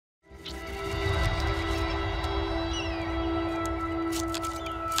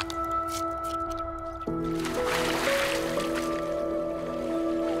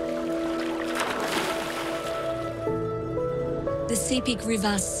Sepik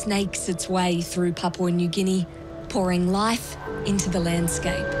River snakes its way through Papua New Guinea, pouring life into the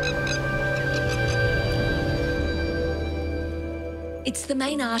landscape. It's the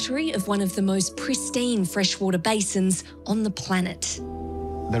main artery of one of the most pristine freshwater basins on the planet.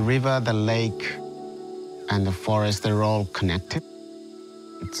 The river, the lake, and the forest, they're all connected.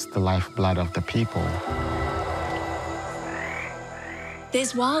 It's the lifeblood of the people.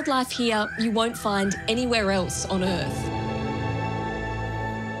 There's wildlife here you won't find anywhere else on Earth.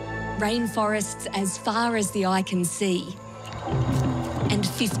 Rainforests as far as the eye can see, and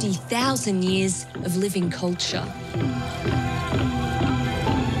 50,000 years of living culture.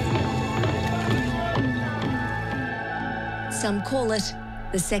 Some call it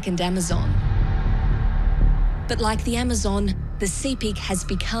the second Amazon. But like the Amazon, the Sepik has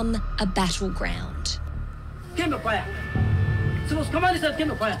become a battleground.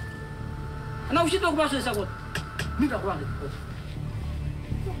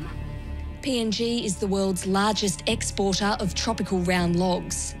 PNG is the world's largest exporter of tropical round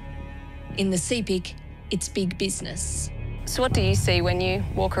logs. In the Sepik, it's big business. So what do you see when you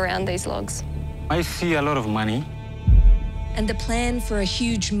walk around these logs? I see a lot of money. And the plan for a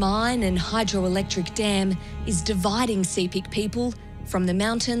huge mine and hydroelectric dam is dividing Sepik people from the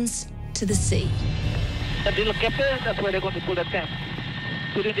mountains to the sea. That little cap there, that's where they're going to pull that dam.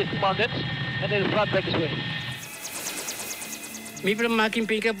 Put it in the mountains and then flood back this way. People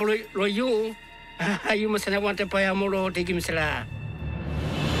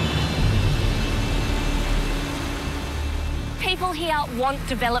here want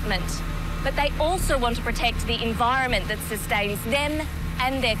development, but they also want to protect the environment that sustains them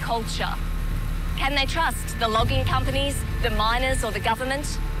and their culture. Can they trust the logging companies, the miners or the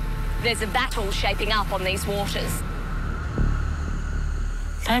government? There's a battle shaping up on these waters.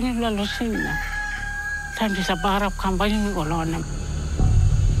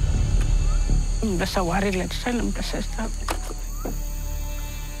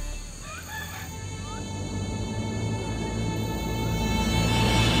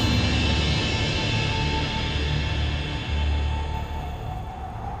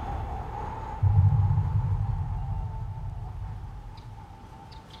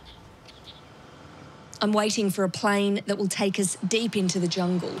 I'm waiting for a plane that will take us deep into the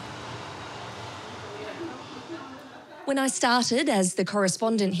jungle. When I started as the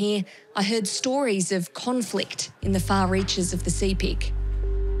correspondent here, I heard stories of conflict in the far reaches of the Sepik.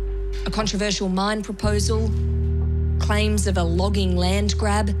 A controversial mine proposal, claims of a logging land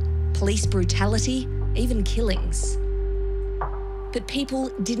grab, police brutality, even killings. But people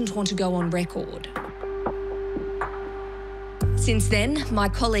didn't want to go on record. Since then, my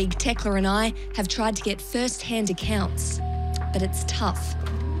colleague Tekla and I have tried to get first-hand accounts, but it's tough.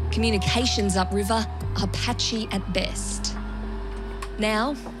 Communications upriver are patchy at best.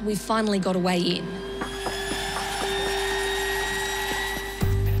 Now, we've finally got a way in.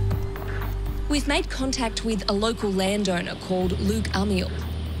 We've made contact with a local landowner called Luke Amiel.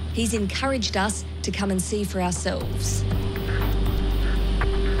 He's encouraged us to come and see for ourselves.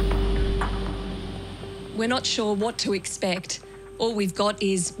 We're not sure what to expect. All we've got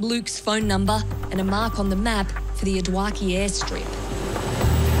is Luke's phone number and a mark on the map for the Adwaki airstrip.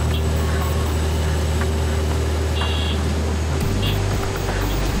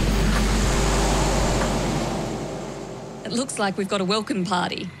 It looks like we've got a welcome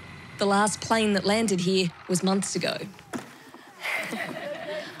party. The last plane that landed here was months ago.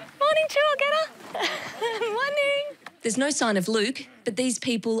 Morning, Chuagetta. Morning. There's no sign of Luke, but these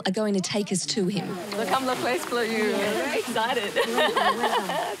people are going to take us to him. Look, I'm the place for you. I'm very excited.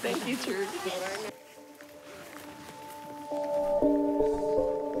 Thank you, True.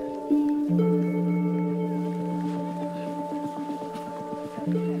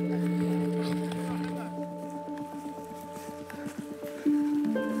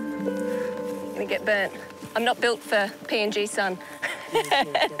 Gonna get burnt. I'm not built for PNG sun.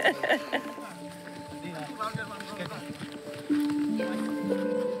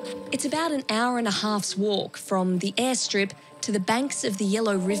 It's about an hour and a half's walk from the airstrip to the banks of the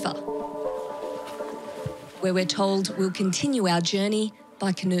Yellow River, where we're told we'll continue our journey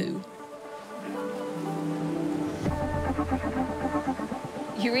by canoe.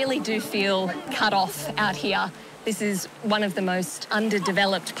 You really do feel cut off out here. This is one of the most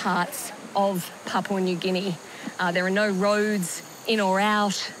underdeveloped parts of Papua New Guinea. There are no roads in or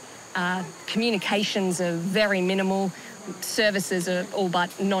out. Communications are very minimal. Services are all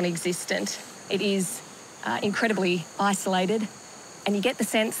but non-existent. It is incredibly isolated, and you get the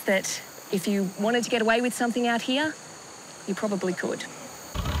sense that if you wanted to get away with something out here, you probably could.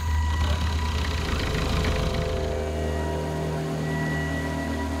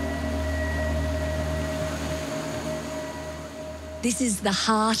 This is the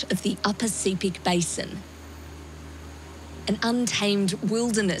heart of the Upper Sepik Basin, an untamed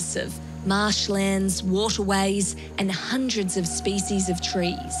wilderness of marshlands, waterways, and hundreds of species of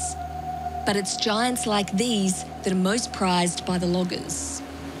trees. But it's giants like these that are most prized by the loggers.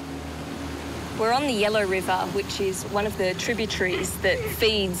 We're on the Yellow River, which is one of the tributaries that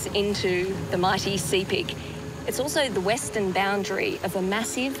feeds into the mighty Sepik. It's also the western boundary of a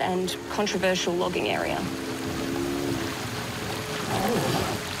massive and controversial logging area.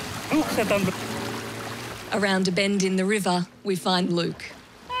 Around a bend in the river, we find Luke.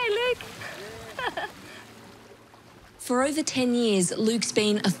 Hey, Luke. For over 10 years, Luke's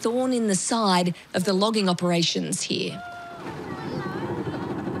been a thorn in the side of the logging operations here.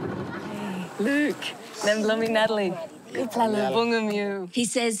 Luke. Natalie. He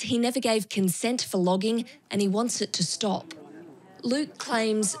says he never gave consent for logging and he wants it to stop. Luke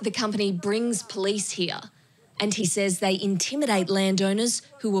claims the company brings police here and he says they intimidate landowners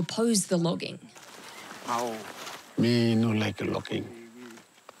who oppose the logging. Me no like logging.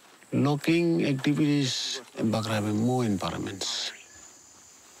 Logging activities embarrass more environments.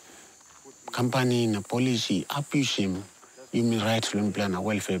 Company na policy abuse him. Human rights plan a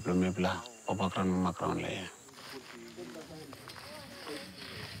welfare plan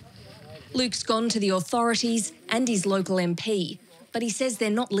Luke's gone to the authorities and his local MP, but he says they're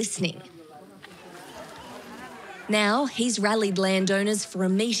not listening. Now he's rallied landowners for a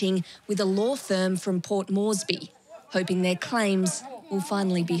meeting with a law firm from Port Moresby, hoping their claims will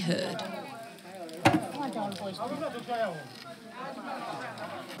finally be heard.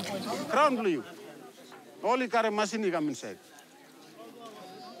 Crown blue. All car machine come inside.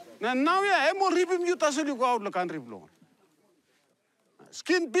 Now I'm more ripping you to go out the country blown.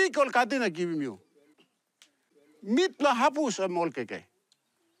 Skin peak or catina giving you. Meat la hapus a molkeke.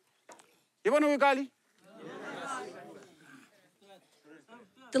 You want to Gali?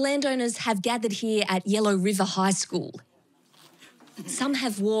 The landowners have gathered here at Yellow River High School. Some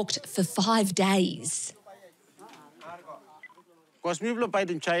have walked for 5 days. Because me blow by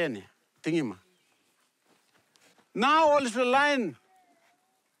in China, Tingima. Now all is the line.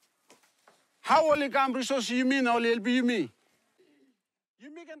 How only come resources you mean, all LB you mean?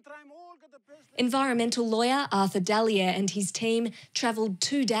 Environmental lawyer Arthur Dahlia and his team travelled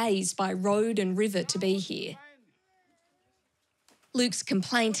 2 days by road and river to be here. Luke's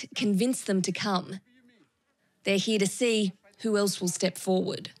complaint convinced them to come. They're here to see who else will step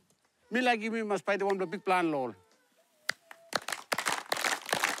forward. Me like you must buy the one big plan, lol.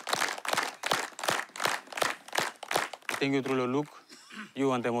 Thank you, Trulo Luke. You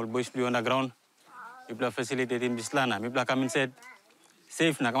want them all boys blue on the ground. You play facilitate in Bislana. Me play come inside.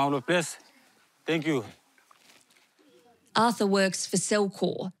 Safe na come out of place. Thank you. Arthur works for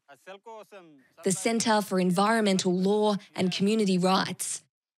Cellcore, the Centre for Environmental Law and Community Rights,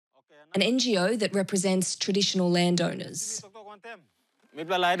 an NGO that represents traditional landowners. Me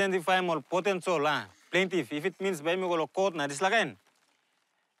play identify more potential plaintiff. If it means by me go to court na dislagain.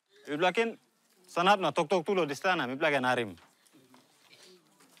 You play ken sanap na tok tulo distana. Me play narim.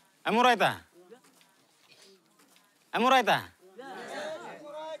 I'm alright. I'm alright.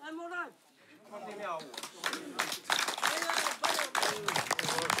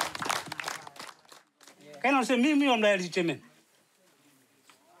 Can I say me on the LG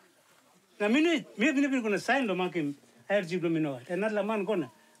now, me never going to sign the market LG Blumino, and not the man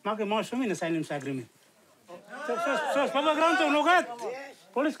gonna market more so many sign him agreement. So, Papa Ground to no God.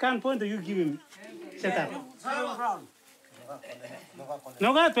 Police can't point to you give him set up.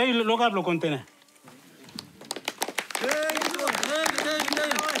 No God, pay look up the container.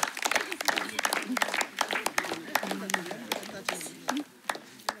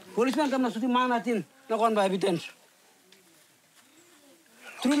 Policeman come to man at in, no one by evidence.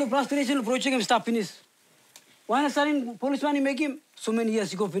 Through the prostration of project him stop finish. One starting policeman make him so many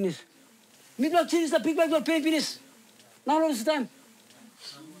years ago finish. Middle of change the people will pay finish. Now all this time.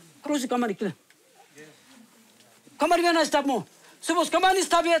 Cross come on, kill. Come on, when stop more. Suppose come on,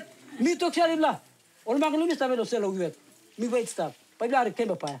 stop it. Me to Charibla. All my little stop it or sell with. Me wait stop. But I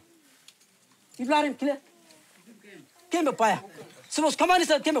came up. You let him kill. Came up. Suppose come on,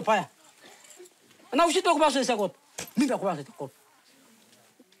 came up. And now she talk about this. I got me talk about it.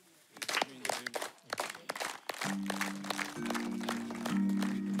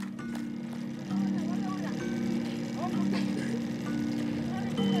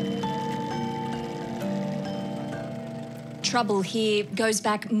 Trouble here goes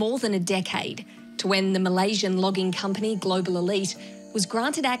back more than a decade to when the Malaysian logging company Global Elite was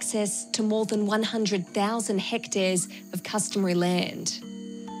granted access to more than 100,000 hectares of customary land.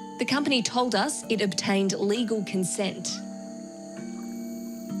 The company told us it obtained legal consent.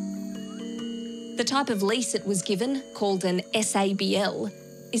 The type of lease it was given, called an SABL,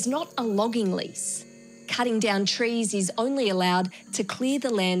 is not a logging lease. Cutting down trees is only allowed to clear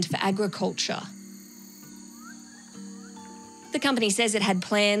the land for agriculture. The company says it had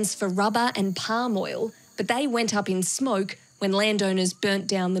plans for rubber and palm oil, but they went up in smoke when landowners burnt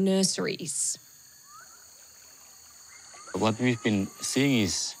down the nurseries. What we've been seeing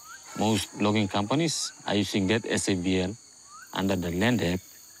is most logging companies are using that SABL under the Land Act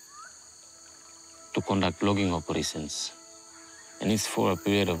to conduct logging operations. And it's for a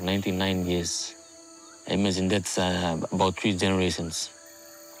period of 99 years. I imagine that's about 3 generations.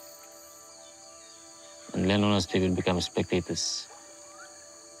 And landowners, they will become spectators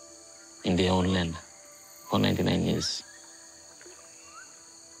in their own land for 99 years.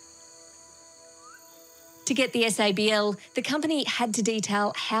 To get the SABL, the company had to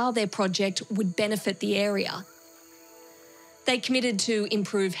detail how their project would benefit the area. They committed to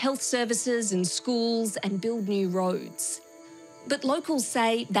improve health services and schools and build new roads. But locals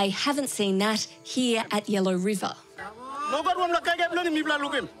say they haven't seen that here at Yellow River.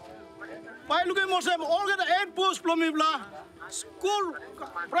 School,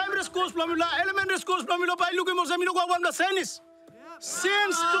 primary schools, elementary schools,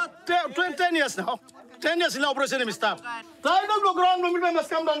 since 10 years now. 10 years in operation is stopped.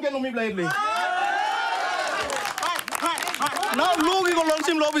 Now looking on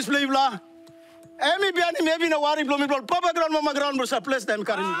long lobbies play blah. Emi biani maybe na wari blomi blah. Papa ground mama ground was a place them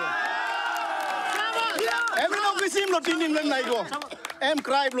carrying go. Every now we see not in them na go.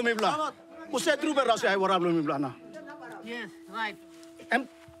 Cry blomi blah. Use through the rasa I wara blomi blah na. Yes, right.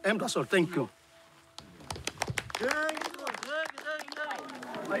 That's all. Thank you.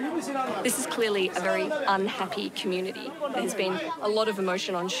 This is clearly a very unhappy community. There's been a lot of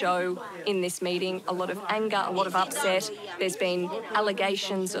emotion on show in this meeting, a lot of anger, a lot of upset. There's been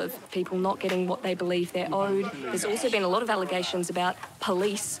allegations of people not getting what they believe they're owed. There's also been a lot of allegations about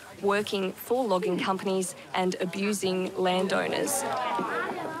police working for logging companies and abusing landowners.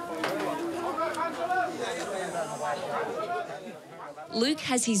 Luke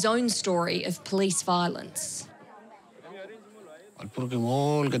has his own story of police violence. Porque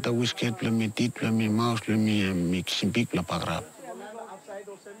all get a whisket plemi tit plemi mouse plemi mixing big la pagrap.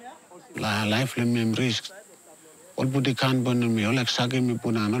 La life plemi risk. All put can burn me all like sagging me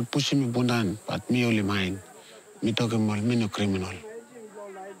punan, all pushing me punan, but me only mine. Me talking more me no criminal.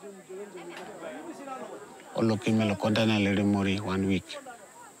 All looking me lo condana le mori 1 week.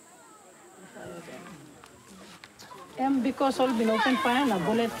 Because all been open fire na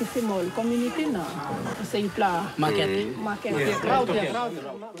bullet kisi mall community na say pla market.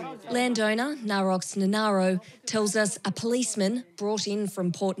 Landowner Narox Nanaro tells us a policeman brought in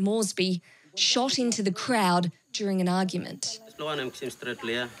from Port Moresby shot into the crowd during an argument.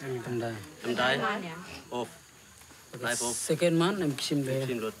 Second man, I'm kissing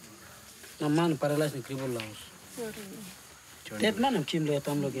the man paralyzed in cripple house. That man, I'm kissing the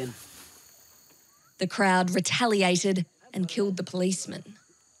again. The crowd retaliated and killed the policeman.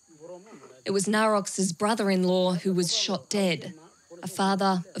 It was Narox's brother-in-law who was shot dead, a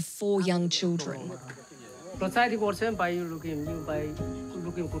father of 4 young children.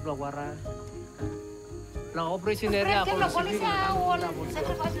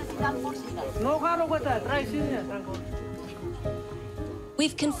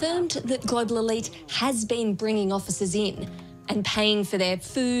 We've confirmed that Global Elite has been bringing officers in and paying for their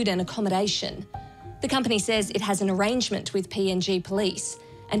food and accommodation. The company says it has an arrangement with PNG police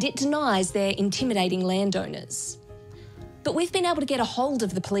and it denies they're intimidating landowners. But we've been able to get a hold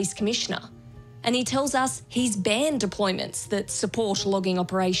of the police commissioner and he tells us he's banned deployments that support logging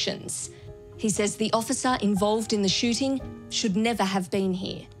operations. He says the officer involved in the shooting should never have been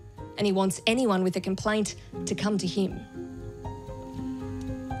here and he wants anyone with a complaint to come to him.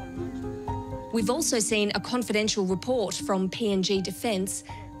 We've also seen a confidential report from PNG Defence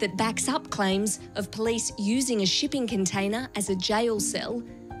that backs up claims of police using a shipping container as a jail cell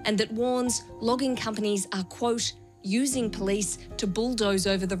and that warns logging companies are, quote, using police to bulldoze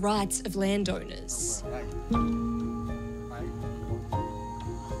over the rights of landowners.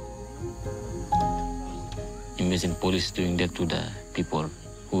 Imagine police doing that to the people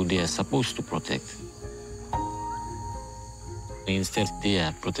who they are supposed to protect. Instead, they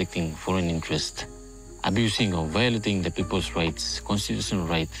are protecting foreign interests, abusing or violating the people's rights, constitutional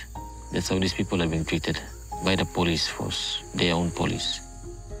right. That's how these people are being treated by the police force, their own police.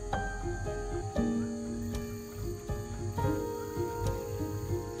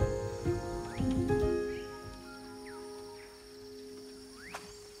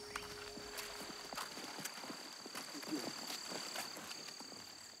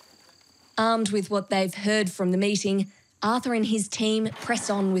 Armed with what they've heard from the meeting, Arthur and his team press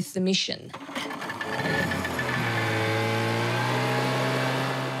on with the mission.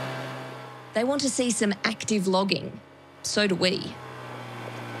 They want to see some active logging. So do we.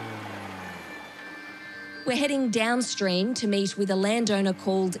 We're heading downstream to meet with a landowner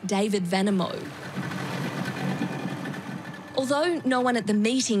called David Vanimo. Although no one at the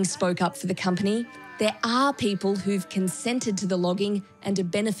meeting spoke up for the company, there are people who've consented to the logging and are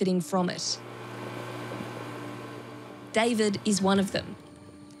benefiting from it. David is one of them.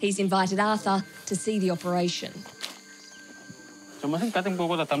 He's invited Arthur to see the operation. So masin cutting po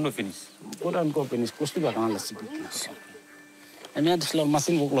ko tamlo finish. Bukan ko finish kusti ba kan lasi bikin. Emi ada selalu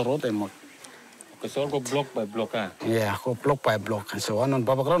masin ko klorot emot. Okay, so go block by block ah. Yeah, ko block by block. So anon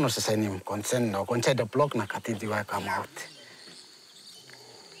baba kron no sa nim consent no consent the block na kati diwa come out.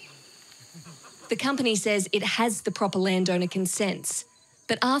 The company says it has the proper landowner consents,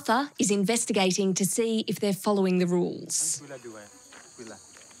 but Arthur is investigating to see if they're following the rules.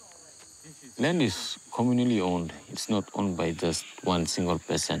 Land is communally owned. It's not owned by just one single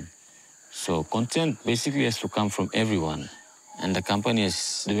person. So consent basically has to come from everyone. And the company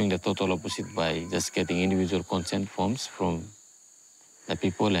is doing the total opposite by just getting individual consent forms from the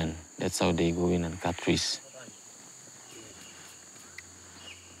people, and that's how they go in and cut trees.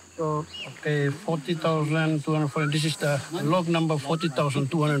 So, okay, 40,240. This is the log number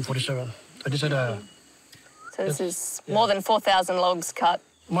 40,247. So these are the... So this is more than 4,000 logs cut.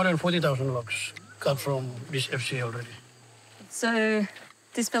 More than 40,000 logs cut from this FC already. So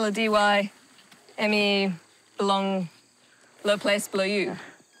this fellow DY, Emmy belong low place below you?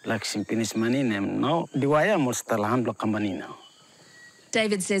 Like simpinis money name no DY almost talahan block company now.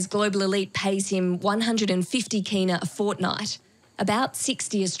 David says Global Elite pays him 150 kina a fortnight, about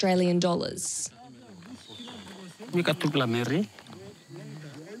 $60 Australian. We got to play Mary.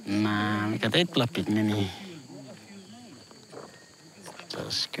 Nah, we got 8 plapik nini. So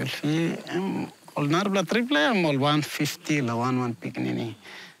school fee, all narbla triple, all 150 la 1 pik nini.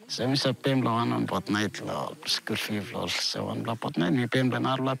 So we say pay la 1 fortnight la school fee la so 1 la fortnight me pay la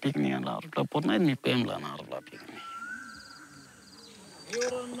narbla pik ni la fortnight me pay la narbla pik ni.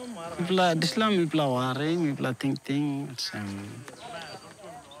 We play Islam, we play waring, we play ting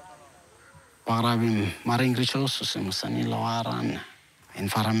Pagrabim marine resources, masani lawaran,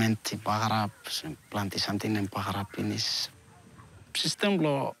 environment pagrab, planti something and pagrab inis. System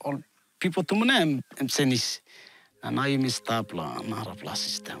lo all people to mane senis. Na you mistap la narapla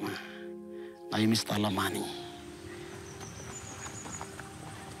system. Na you mistala money.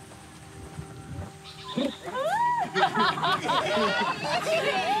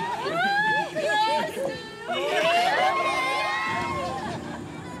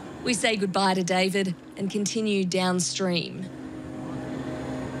 We say goodbye to David and continue downstream.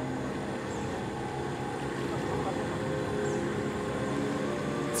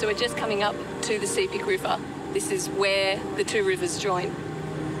 So we're just coming up to the Sepik River. This is where the two rivers join.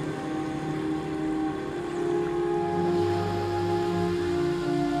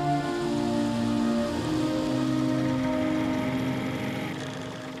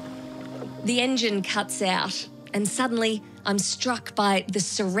 The engine cuts out, and suddenly I'm struck by the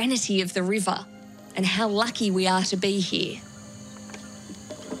serenity of the river and how lucky we are to be here.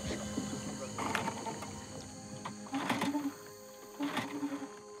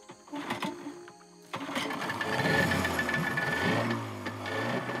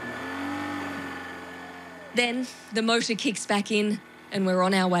 Then the motor kicks back in and we're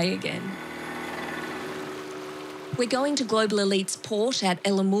on our way again. We're going to Global Elite's port at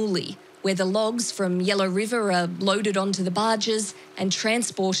Elamuli, where the logs from Yellow River are loaded onto the barges and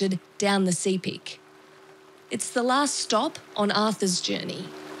transported down the Sepik. It's the last stop on Arthur's journey.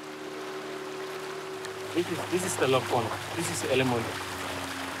 This is the log pond. This is Elamuli.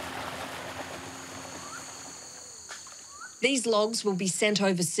 These logs will be sent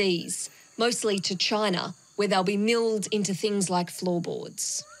overseas, mostly to China, where they'll be milled into things like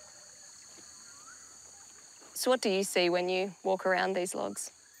floorboards. So what do you see when you walk around these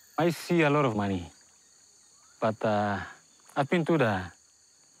logs? I see a lot of money, but I've been to the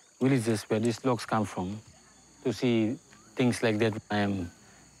villages where these logs come from to see things like that. I am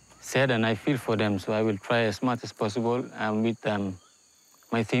sad and I feel for them, so I will try as much as possible with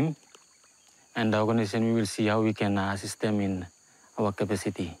my team and the organization. We will see how we can assist them in our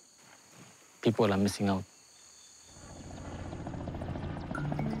capacity. People are missing out.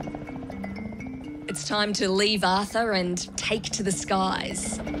 It's time to leave Arthur and take to the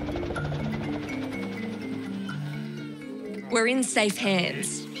skies. We're in safe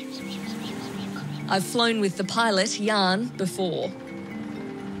hands. I've flown with the pilot, Jan, before.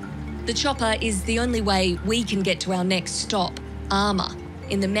 The The chopper is the only way we can get to our next stop, Armour,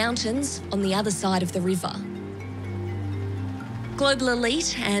 in the mountains on the other side of the river. Global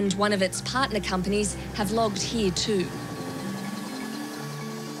Elite and one of its partner companies have logged here too.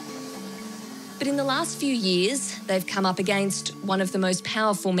 But in the last few years, they've come up against one of the most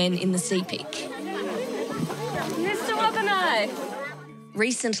powerful men in the Sepik. Mr. Wapanai.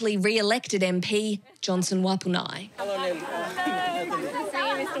 Recently re-elected MP, Johnson Wapunai. Hello, Nelly. Good to see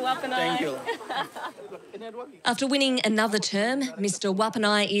you, Mr. Wapanai. Thank you. After winning another term, Mr.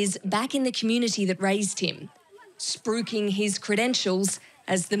 Wapunai is back in the community that raised him, spruiking his credentials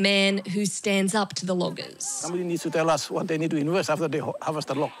as the man who stands up to the loggers. Somebody needs to tell us what they need to invest after they harvest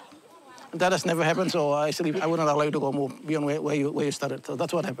the log. That has never happened, so I wouldn't allow you to go move beyond where you started. So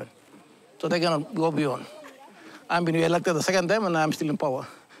that's what happened. So they're going to go beyond. I've been elected the second time and I'm still in power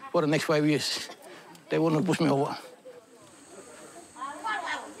for the next 5 years. They won't push me over.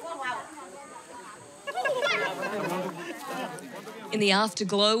 In the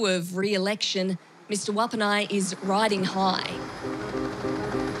afterglow of re-election, Mr. Wapunai is riding high.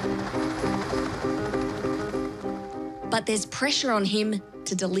 But there's pressure on him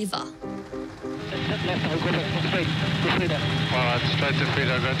to deliver. Straight to feet,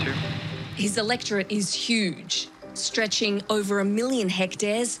 I got you. His electorate is huge, stretching over 1 million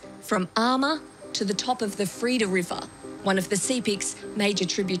hectares from Armour to the top of the Freda River, one of the Sepik's major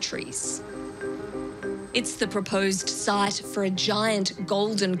tributaries. It's the proposed site for a giant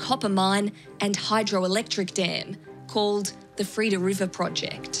gold and copper mine and hydroelectric dam called the Freda River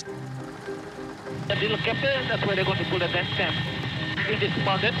Project. That little cafe, that's where they're going to build a dam. In this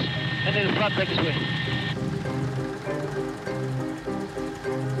mountains, and then front back this way.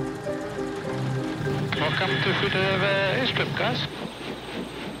 Welcome to Food Airstrip, guys.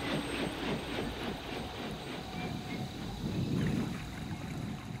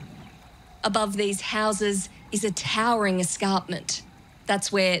 Above these houses is a towering escarpment.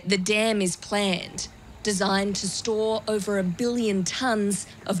 That's where the dam is planned, designed to store over 1 billion tonnes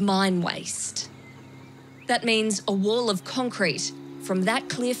of mine waste. That means a wall of concrete from that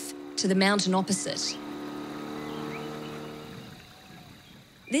cliff to the mountain opposite.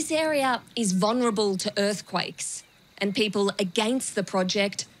 This area is vulnerable to earthquakes, and people against the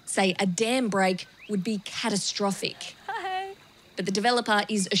project say a dam break would be catastrophic. Hi. But the developer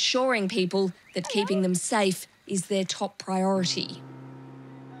is assuring people that keeping them safe is their top priority.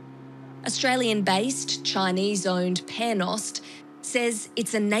 Australian-based, Chinese-owned Panost says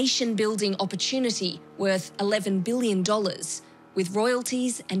it's a nation-building opportunity worth $11 billion, with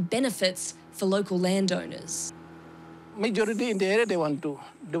royalties and benefits for local landowners. Majority in the area, they want to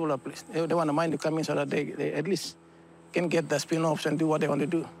develop place. They want the mine to come in so that they at least can get the spin-offs and do what they want to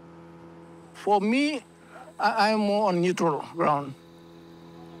do. For me, I'm more on neutral ground.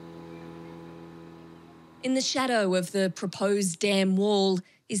 In the shadow of the proposed dam wall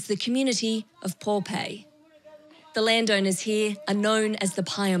is the community of Paupe. The landowners here are known as the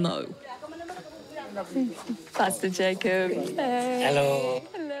Payamo. Pastor Jacob. Hey. Hello.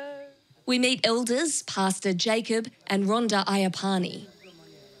 Hello. We meet elders, Pastor Jacob and Rhonda Ayapani.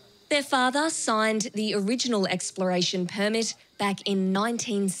 Their father signed the original exploration permit back in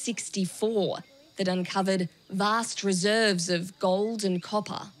 1964 that uncovered vast reserves of gold and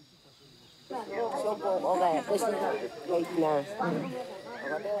copper.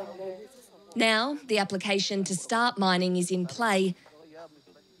 Now, the application to start mining is in play.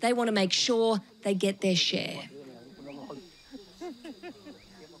 They want to make sure they get their share.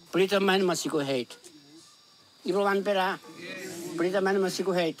 Berita man masih hate. Ibu pera. Berita man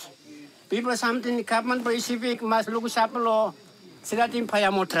masih hate. People something kapan Pacific mas lugu sapelo silatin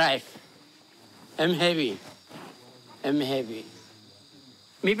Payamo tribe. I'm heavy.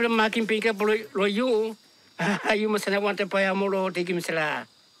 People making pinka lo you. You must not want to Payamo lo tikim sila.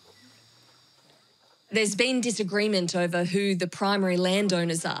 There's been disagreement over who the primary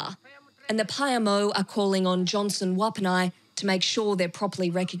landowners are, and the Payamo are calling on Johnson Wapunai to make sure they're properly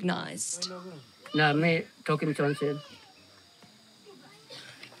recognised. Nah, me talking Johnson.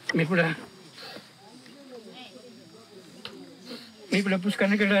 Me pula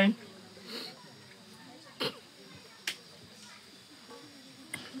puskan ke lain.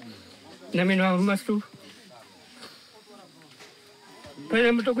 Nami no mas tu.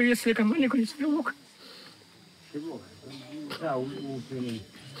 Pada mo to ko yes ka mani ko yes luk.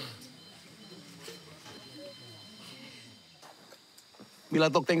 Bila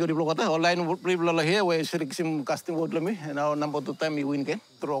tok tengok di blok kata, online beri belah here, we sering sim casting vote lemi, now number 2 time we win ke,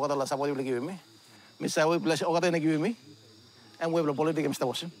 terus kata lah siapa dia lagi me, misal we plus kata lagi me, and we belah politik mesti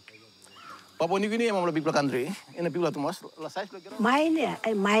wasim. Papua New Guinea mamla people country in the people Thomas la size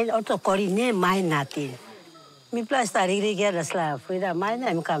mine also corine mine natin. Mi plus tariri ge rasla fuida mine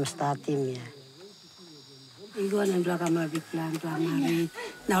am kam starting ya. Igo nan bla kam big plan married.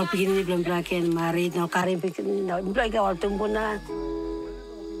 Now begin bla bla ken married now karim begin now bla ga wal tumbuna.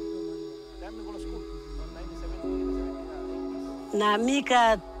 Na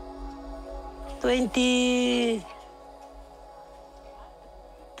mika 25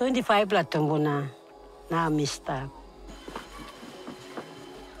 la tumbuna na amistad.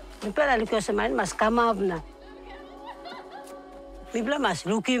 Mi pera liko semain mas kama na. Mi bla mas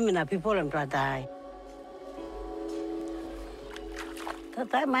looking na people and pradai.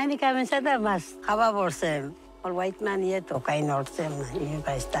 Tata maini kami sada mas kawa borsem. All white man yet okay northsem na you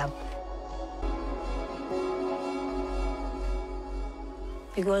guys stop.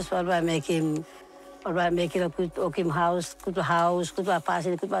 Because what I make him a good house, good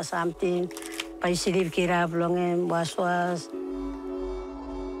passing, good something. By sleep kirap long was.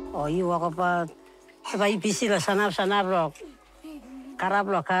 Or you walk about. If I busy la sanap rock. Karap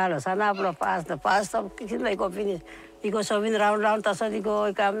lokal, sanap lo pass the past of like finish. Because of in round tasadi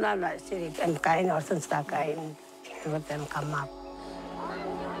go come na sleep and kind or stuck kind. Let them come up.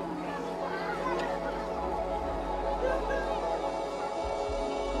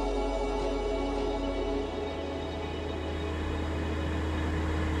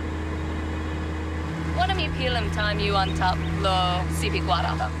 Pilam time you on top lo Sepik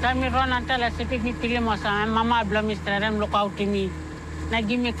water. Time run until Sepik mi pilam masa mama belum istrem look out to me. Na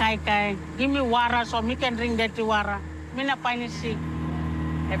give me kai, give me water so me can drink that water. Me na pain sick.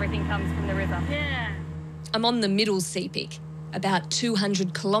 Everything comes from the river. Yeah. I'm on the middle Sepik, about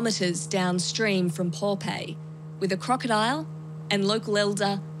 200 kilometres downstream from Pohnpei, with a crocodile and local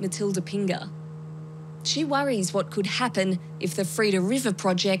elder Matilda Pinga. She worries what could happen if the Frida River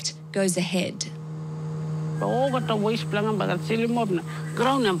project goes ahead. Oh, but the waste plangan bagat sili mob na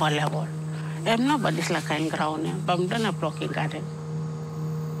ground na balawol. Nobody's like kain ground na. Bamdan na blocking garden.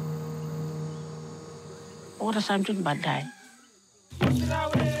 Or something badai.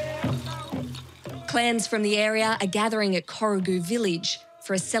 Clans from the area are gathering at Corregu village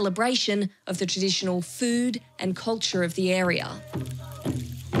for a celebration of the traditional food and culture of the area.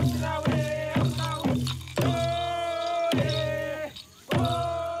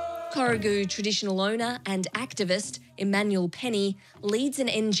 Corregu traditional owner and activist Emmanuel Penny leads an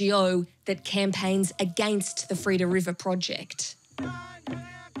NGO that campaigns against the Frida River project.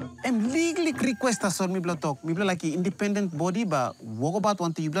 I'm legally request as mi bla talk. Mi bla like independent body ba walk about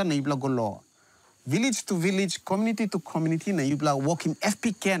want to yubla na yubla go law. Village to village, community to community na yubla walking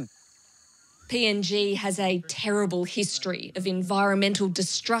FP can. PNG has a terrible history of environmental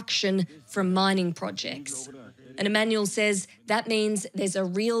destruction from mining projects. And Emmanuel says that means there's a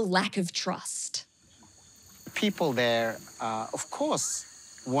real lack of trust. People there, of course,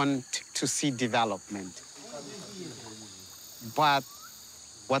 want to see development. But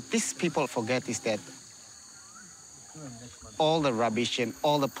what these people forget is that all the rubbish and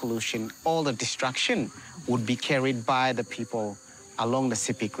all the pollution, all the destruction would be carried by the people along the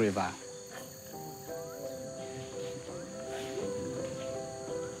Sepik River.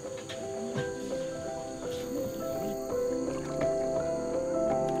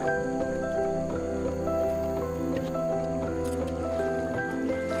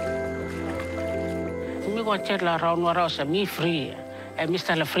 Me go check la round wara sa me free. I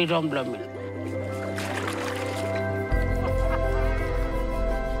Mr. La freedom blooming.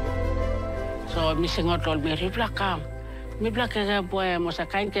 So missing out all me ribla come. Me bla kaya boy mo sa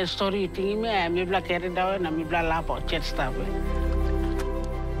kain ke story tingi me bla carry down na me bla la po chat stuff.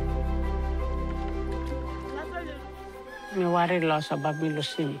 Me worry loss about me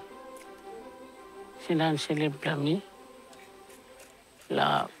losing. Sinan silip bla me.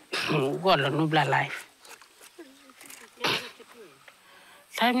 La go la no bla life.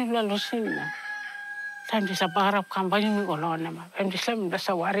 Time bla losing na. Time di sa parap kampanye mi ko lo na ma. Time di sa mi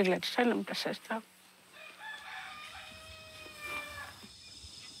sa worry let sa lam sa stuff.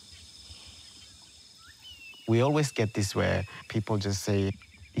 We always get this where people just say,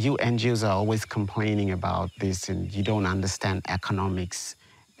 you NGOs are always complaining about this and you don't understand economics.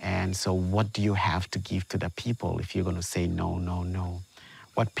 And so what do you have to give to the people if you're going to say no, no, no?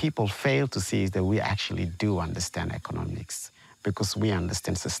 What people fail to see is that we actually do understand economics because we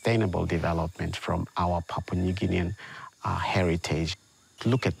understand sustainable development from our Papua New Guinean heritage.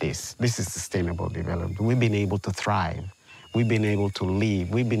 Look at this. This is sustainable development. We've been able to thrive. We've been able to live.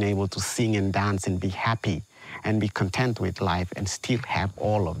 We've been able to sing and dance and be happy and be content with life and still have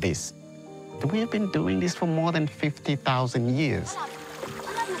all of this. We have been doing this for more than 50,000 years.